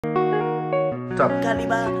top.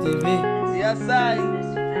 Kalibah TV. Yes, I.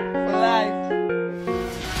 For life.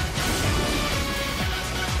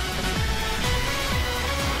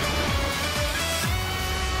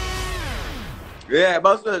 Yeah,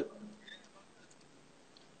 boss.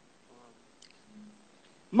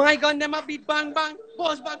 My gun, them a beat bang bang.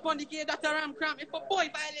 Boss back on the gate, that's a ram cram. If a boy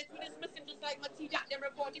violates with his missing, just like my T-Jack, them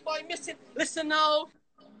report the boy missing. Listen now.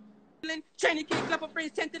 Chinese cake clap a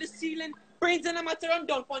brains 10 to the ceiling. Brains in a matter and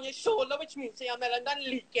dump on your shoulder, which means say your melon done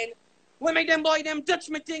leaking. When make them boy them touch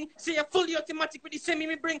me thing, say you're fully automatic with the semi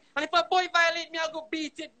me bring. And if a boy violate me, I'll go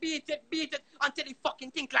beat it until he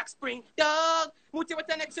fucking think like spring. Dog, Mouttxt with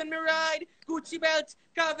the next on me ride. Gucci belt,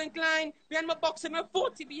 Calvin Klein. Behind my box and my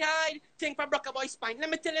 40 behind. Think for Brocker boy spine. Let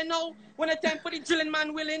me tell you now, when the time for the drilling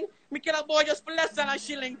man willing, me kill a boy just for less than a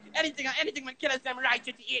shilling. Anything my killers them right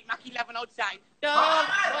 38, Mach 11 outside. Dog,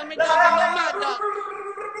 all my dog them a mad dog.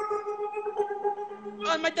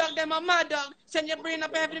 All my dog them a mad dog. Send your brain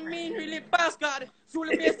up every mean, really bastard.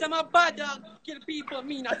 Fully based them a bad dog. Kill people,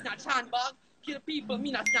 me not snatch handbag. Kill people,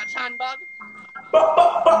 me not snatch handbag.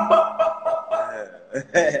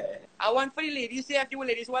 I want for the ladies, say if you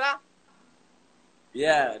ladies, voila.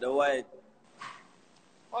 Yeah, the white.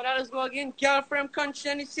 Oh, that is go again. Girl from country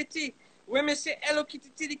and the city. Women say hello kitty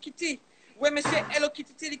to the kitty. Women say hello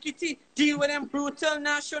kitty to the kitty. Deal with them brutal,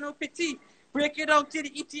 not show no pity. Break it out to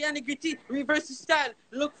the itty and the gritty. Reverse the style,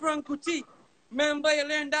 look from Kuti. Remember you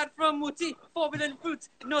learned that from Mouttxt. Forbidden fruit,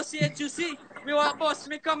 no say it juicy. Me want boss,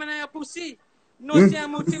 me coming on your pussy. No say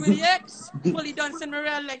I'm Mouttxt with the X. Fully done send me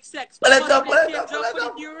real like sex. Pull it up.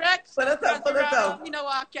 You know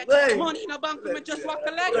what I catch. Money in the bank, me just walk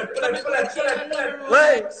a leg. Let me go chill and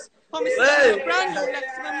Rolex. How me say brand new Lex,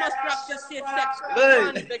 me must practice safe sex.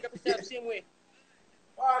 Man, big up yourself same way.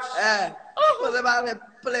 Yeah. Pull it back,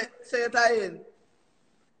 pull it, say it in.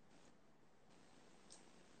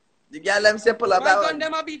 The girl them say pull up that one. My gun one.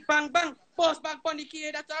 them a beat bang bang. Boss back on the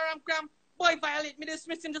key, that's a ram cram. Boy violate me,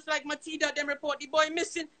 dismissing just like my T-Dot, them report the boy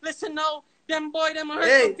missing. Listen now, them boy them a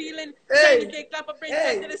hurt for feeling. Shiny cake clap a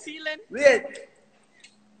brain to the ceiling. Wait.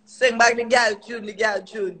 Sing back the girl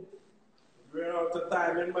tune. We're out of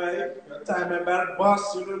time in my time in Medz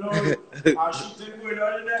Boss, you don't know. How shooting going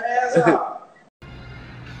on in the air, sir.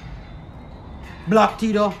 Black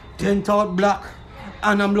Tito, tint out black.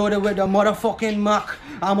 And I'm loaded with the motherfucking Mac.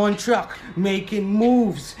 I'm on track, making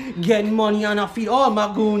moves, getting money and I feed all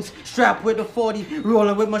my goons. Strapped with the 40,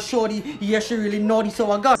 rolling with my shorty. Yeah, she really naughty,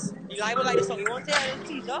 so I got. You guys will like the song. You want to hear the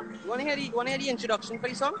teaser? You want to hear the introduction for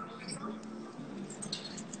the song?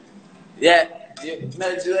 Yeah.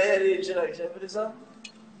 Medz, you hear the introduction for the song?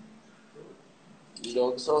 You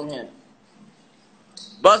don't song here.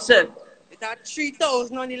 Boss it. It's at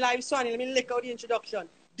 3,000 on the live Swanny. Let me lick out the introduction.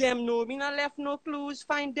 Them know me not left no clues.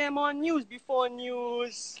 Find them on news before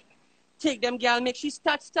news. Take them gal, make she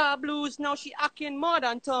start star blues. Now she acting more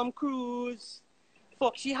than Tom Cruise.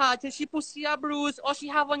 Fuck she hard till she pussy a bruise. Or she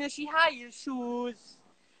have on her she high heel shoes.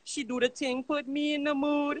 She do the thing, put me in the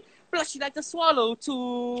mood. Plus she like to swallow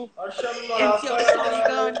too. Empty out the Swanny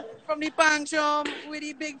gun from the pang drum with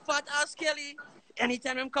the big fat ass Kelly.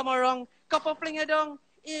 Anytime them come around, couple fling it down.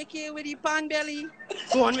 AK with the pan belly,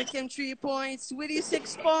 going with him 3 points, with the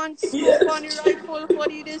 6 points, scope on the rifle for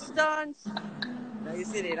the distance. Now you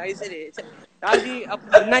see it. That'll be a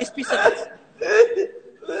nice piece of it.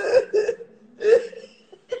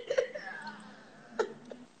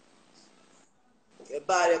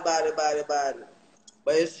 Bad.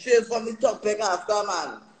 But it's straight from the topic after,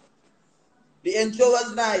 man. The intro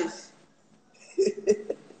was nice.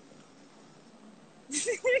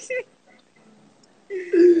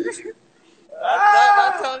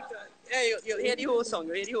 Hey, you hear the whole song.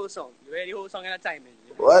 You hear the whole song at a time.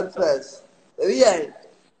 What first? Yeah.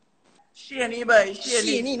 Shaney, boy.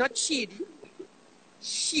 Shaney, not Shady.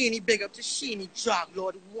 Shaney, big up to Shaney Drug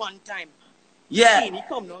Lord one time. Yeah. Shaney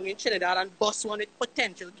come down in Trinidad and bust one with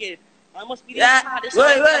potential kid. I must be the Yeah. hardest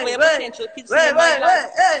potential kids.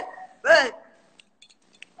 Wait.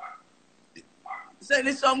 Say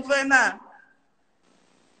this song for him now.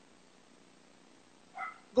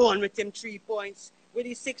 Going with him 3 points. With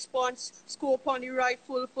the 6 points, scope on the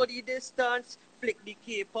rifle for the distance. Flick the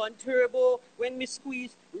cape on turbo. When me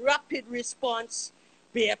squeeze, rapid response.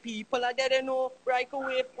 Bare people are dead, you know. Right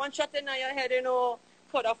away, one shot in your head, you know.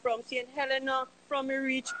 Cut off from St. Helena. From me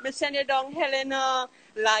reach, me send you down Helena.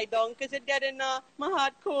 Lie down, cause you're dead, you know. My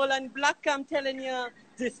heart cold and black, I'm telling you.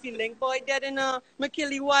 This feeling boy dead, you know. Me kill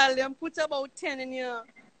the wild, and put about 10 in you.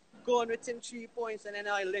 Going with him 3 points, and then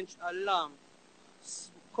I lynch a long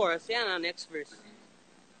chorus, yeah, and next verse.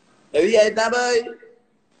 Have you heard that, boy?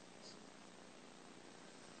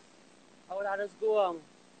 How that just go on?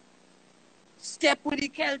 Step with the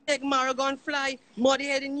Celtic, Maragon fly. Muddy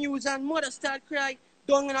head in news and mother start cry.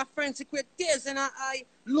 Down in her friends with tears in her eye.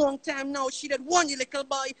 Long time now she did warn you little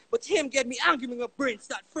boy. But him get me angry, make my brain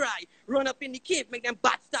start fry. Run up in the cave, make them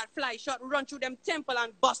bats start fly. Shot run through them temple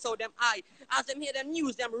and bust out them eye. As them hear them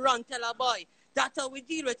news, them run tell a boy. That's how we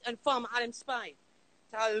deal with informer and them spy.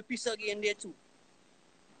 Tell a little piece again there too.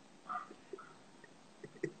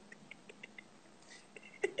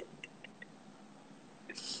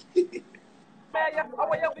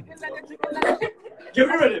 Give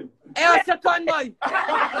me rhythm. Hey, what's your con boy?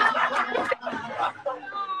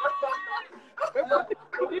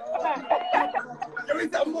 Give me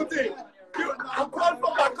some Mouttxt. I called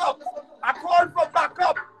for backup. I called for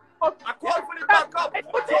backup. I called for the backup.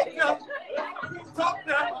 Stop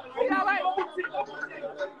now.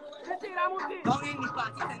 Going in the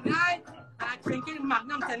party tonight, and I'm drinking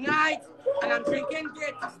Magnum tonight, and I'm drinking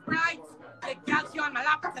Great Sprite. The girl she on my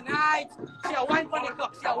lap tonight. She a wine for the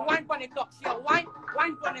cup, she a wine for the cup, she a wine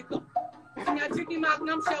for the cup. She a drinking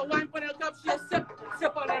Magnum, she a wine for the cup, she a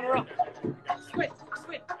sip on them rock.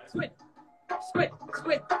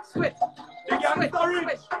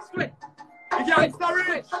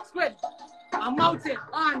 Squid. I'm mounted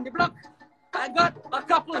on the block. I got a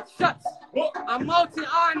couple of shots. I'm mounted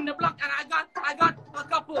on the block, and I got a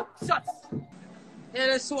couple of shots. Here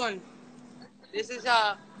this one. This is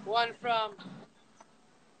one from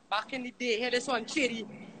back in the day. Here this one, Chitty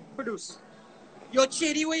produce. Yo,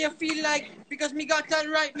 Chitty, where you feel like, because me got that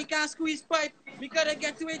right, me can't squeeze pipe. Me gotta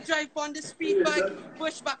get to it, drive on the speed bike.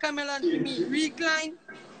 Push back a melon, me recline.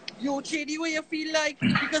 Yo, Chitty, where you feel like,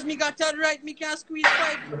 because me got that right, me can't squeeze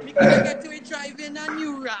pipe. Me gotta get to it, driving a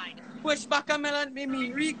new ride. Push back a melon,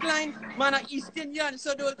 me recline. Man, a East Indian,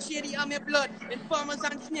 so don't Chitty on my blood. Informers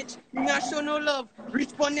and snitch, me not show no love. Reach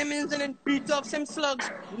on them ends and then beat off some slugs.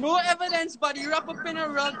 No evidence, but he wrap up in a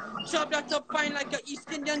rug. Chop that up fine like a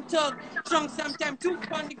East Indian tug. Drunk sometime too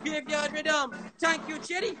on the graveyard rhythm. Thank you,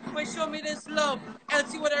 Chitty, for show me this love.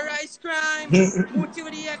 Elsie with a rice crime. Mouttxt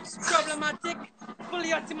with the X, problematic.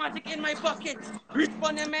 Fully automatic in my pocket. Reach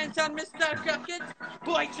on them ends and Mr. Crockett.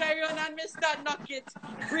 Boy, try run and Mr. Knock it.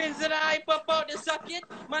 Brains that I pop out the socket.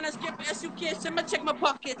 Man, I skip education, I check my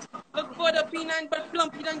pocket. Look for the P9, but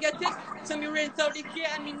plumpy don't get it. So me rent out the key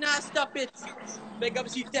and me not stop it. Big up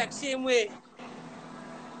Z-Tech, same way.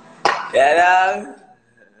 Yeah,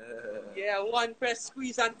 Yeah, one press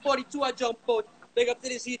squeeze and 42 a jump out. Big up to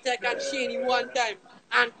the Z-Tech and Shaney one time.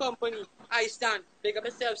 And company, I stand. Big up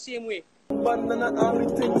yourself, same way. Bandana,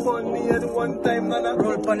 everything for me at one time, man.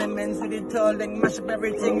 Roll on the men's with it all, then mash up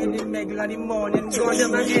everything in the middle of the morning. Go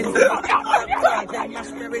down again, then mash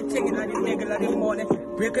up everything in the middle of the morning.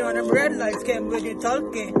 Breaking on the red lights, came with the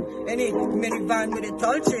talkie. Any minivan with the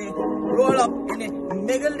tall tree. Roll up in the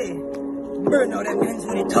middle, burn out the men's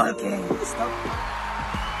with the talkie. Stop.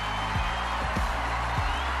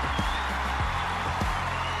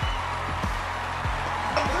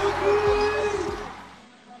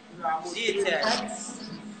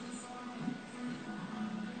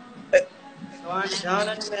 Down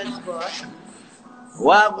on Medz Boss.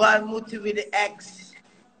 Wagwan Mouttxt with the X.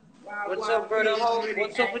 What's up, brother?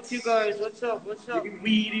 What's up with you guys? What's up?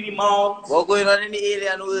 Weed in the mouth. What going on in the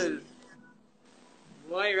alien world?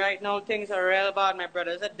 Boy, right now things are real bad. My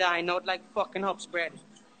brothers are dying out like fucking hop spread.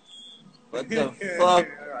 What the fuck?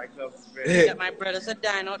 Yeah, my brothers are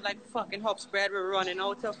dying out like fucking hop spread. We're running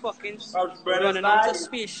out of fucking, running out of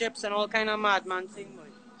spaceships and all kind of madman thing, boy.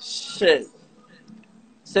 Shit.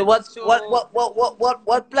 So what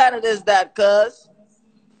planet is that, cuz?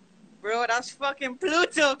 Bro, that's fucking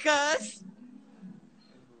Pluto, cuz.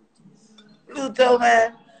 Pluto,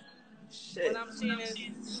 man. Shit. What I'm saying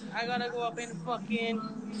is, I gotta go up in fucking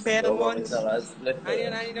Fairmont. I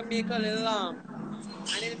need to make a little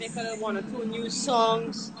I need to make a little 1 or 2 new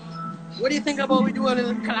songs. What do you think about we do a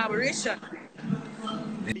little collaboration?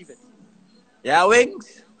 Leave it. Yeah,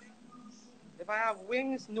 wings? If I have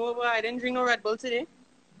wings, no, but I didn't drink no Red Bull today.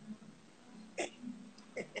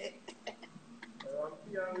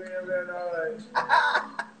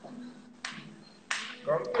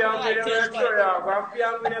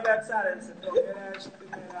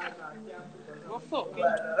 What fucking?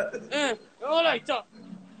 Alright,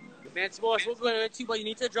 Medz Boss, we're going to you, but you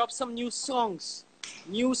need to drop some new songs.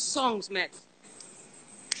 New songs, Medz.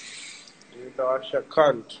 You dash a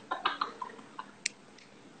cunt.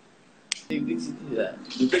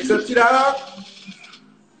 You fix up to that?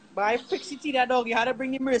 But I fix it to that dog. You had to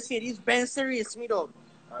bring the Mercedes Benz to race me, dog.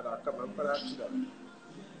 You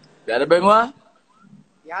gotta bring what?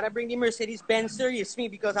 You had to bring the Mercedes Benz to race me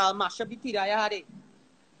because I'll mash up the tida you had it.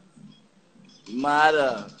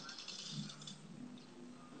 Mother.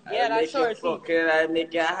 Yeah, I that's make you shorty. fucking, I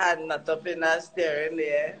make your hand not up in that steering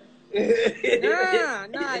there.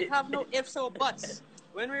 Nah, it have no ifs or buts.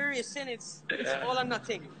 When we're racing, it's all or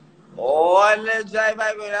nothing. Oh, the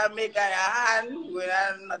driver gonna make a hand,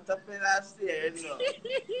 gonna not up in that steering, no.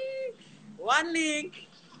 One link.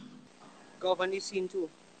 Govern the scene too.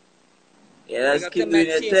 Yeah, Big let's up to keep doing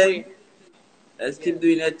Medz your Safeway. thing. Let's Yeah. keep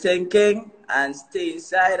doing your thing, King, and stay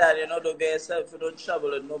inside and you know, don't get yourself in no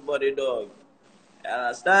trouble with nobody, dog. You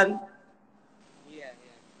understand? Yeah.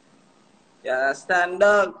 You understand,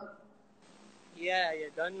 dog? Yeah,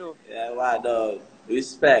 don't know. Yeah, why, dog?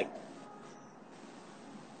 Respect.